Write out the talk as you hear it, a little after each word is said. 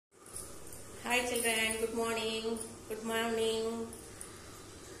Hi children, good morning. Good morning.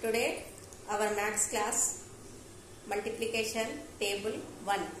 Today our maths class multiplication table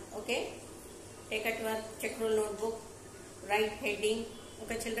 1. Okay. Take out your check rule notebook. Write heading.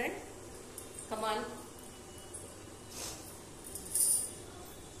 Okay children. Come on.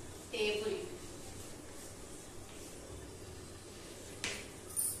 Table.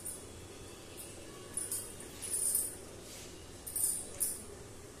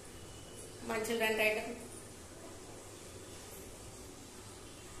 Come on children, write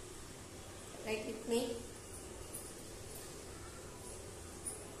with me.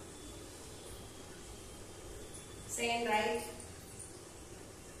 Say and write.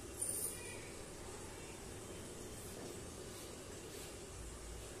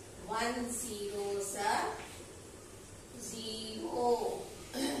 One zeros are zero.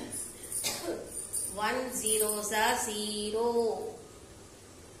 One zeros are zero.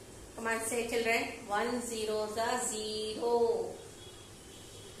 Come on, say children. One zeros are zero.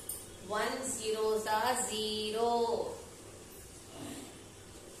 One zeros are zero.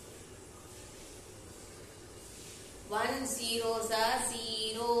 One zeros are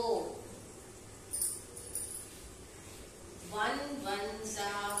zero. One ones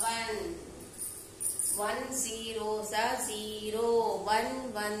are one. One zeros are zero.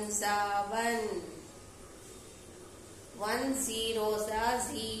 One ones are one. One zeros are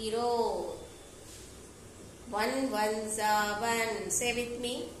zero. One ones are one. Say with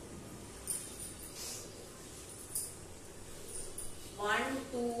me. One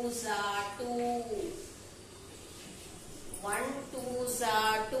twos are two. One twos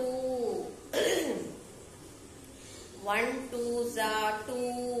are two. One twos are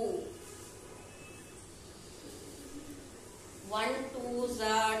two. One twos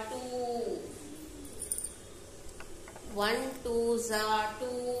are two. One twos are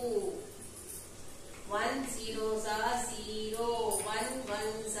two. One zeros are zero. One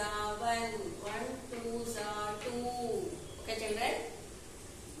ones are one. One twos are two. Okay children?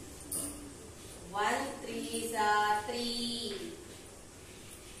 One threes are three.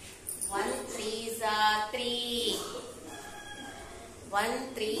 One threes are three.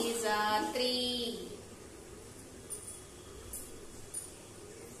 One threes are three.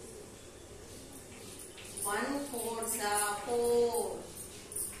 One fours are four.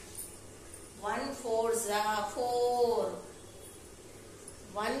 One fours are four.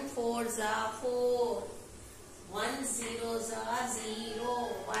 One fours are four. One zeros are zero.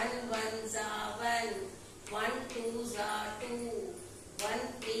 One ones are one. One twos are two. One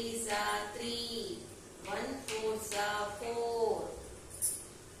threes are three. One fours are four.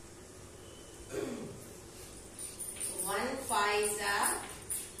 One fives are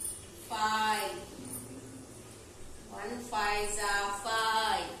five. One fives are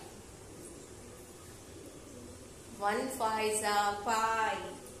five. One fives are five.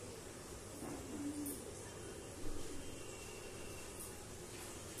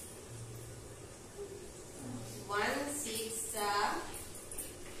 One six are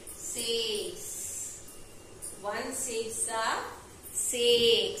six. One six are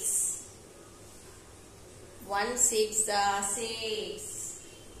six. One six are six.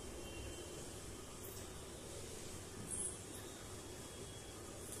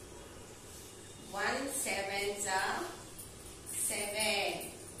 One sevens are seven.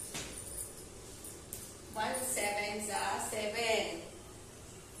 One sevens are seven.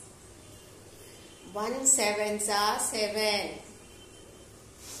 One sevens are seven.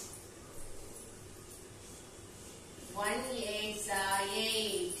 One eights are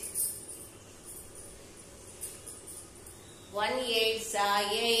eight. One eights are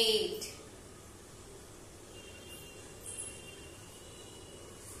eight.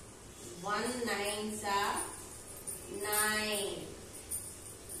 One nines are nine.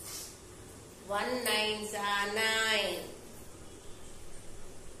 One nines are nine.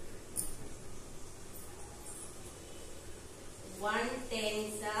 One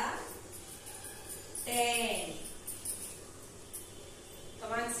tens are 10.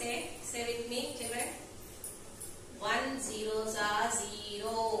 Come on, say with me, children. One zeros are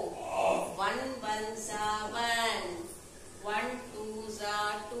zero. One ones are one. One twos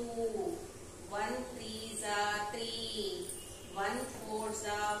are two. One threes are three. One fours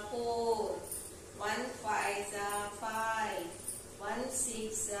are four. One fives are five. One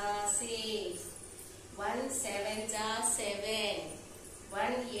six are six. One sevens are seven.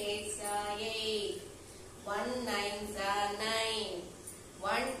 One eights are eight. One nines are nine.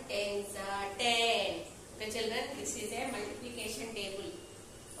 One tens are 10. Okay children, this is a multiplication table.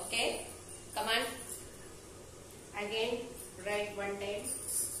 Okay, come on. Again, write one time.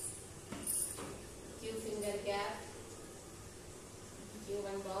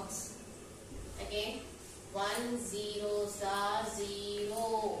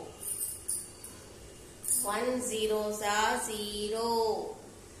 1 zeros are 0.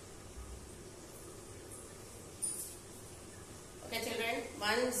 Okay children,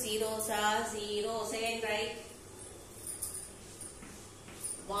 1 zeros are 0. Second right.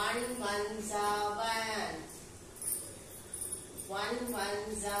 1 ones are 1. 1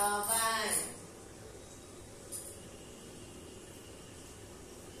 ones are 1.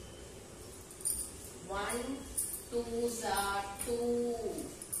 1 twos are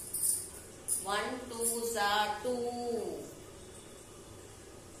 2. 1 twos are 2.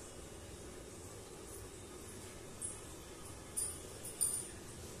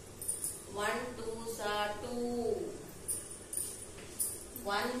 1 twos are 2.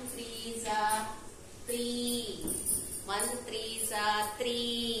 1 threes are 3. 1 threes are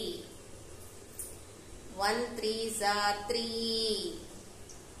 3. 1 threes are 3.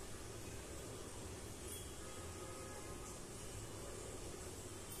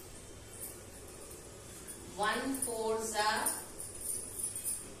 1 fours are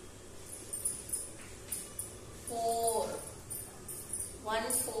 4. 1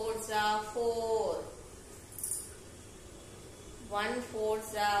 fours are 4. 1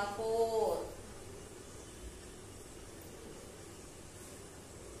 fours are 4.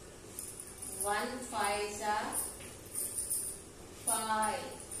 1 fives are 5.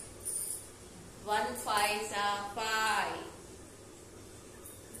 1 fives are 5.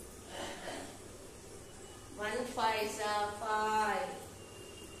 1 fives are 5.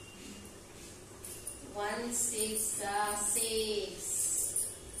 1 six are 6.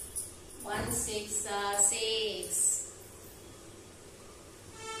 1 six are 6.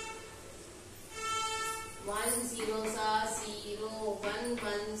 1 zeros are 0. 1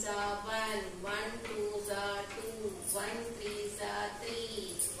 ones are 1. 1 twos are 2. 1 threes are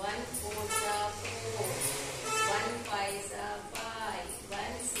 3. 1 fours are 4. 1 fives are 5.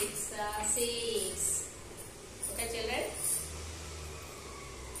 1 six are 6. Okay children,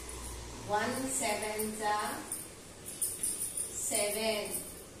 1 sevens are 7.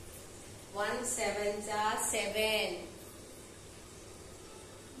 1 sevens are 7.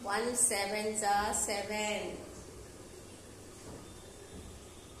 1 sevens are 7.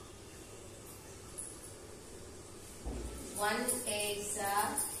 1 eights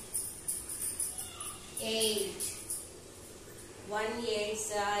are 8. 1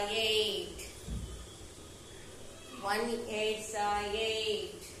 eights are 8. 1 eights are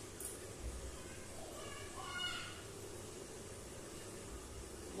 8.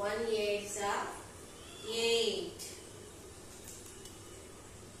 1 eights are 8.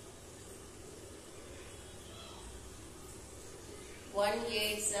 1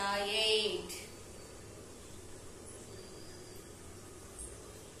 eights are 8.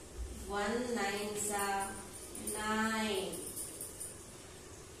 1 nines are 9.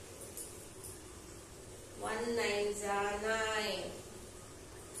 1 nines are 9.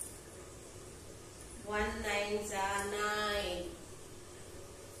 1 nines are 9.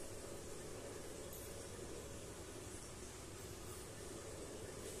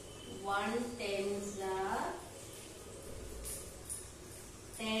 1 tens are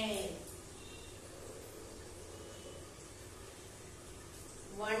 10.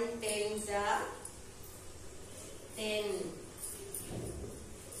 1 tens are 10.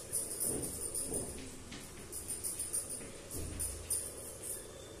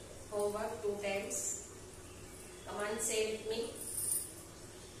 Homework 2 times. Come on, say with me.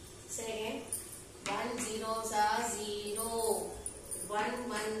 Say again. 1 zeros are 0. 1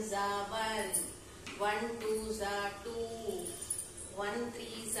 ones are 1. 1 twos are 2. 1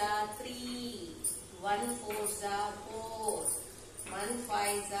 threes are 3. 1 fours are 4. 1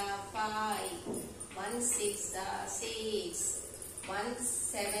 fives are 5. 1 six are 6. 1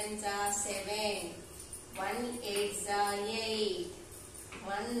 sevens are 7. 1 eights are 8.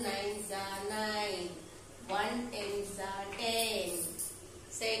 1 nines are 9. 1 tens are 10.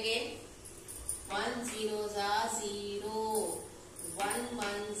 Say again. 1 zeros are 0. 1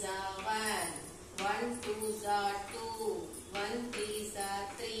 ones are 1. 1 twos are 2. 1 threes are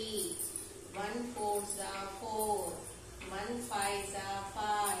 3. 1 fours are 4. 1 fives are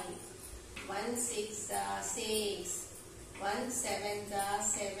 5. 1 six are 6. 1 sevens are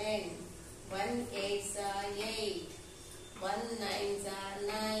 7. 1 eights are 8. 1 nines are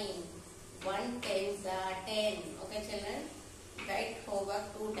 9. 1 tens are 10. Okay children? Write homework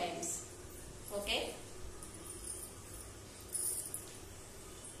 2 times. Okay?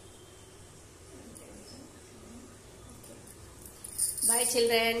 Bye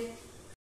children.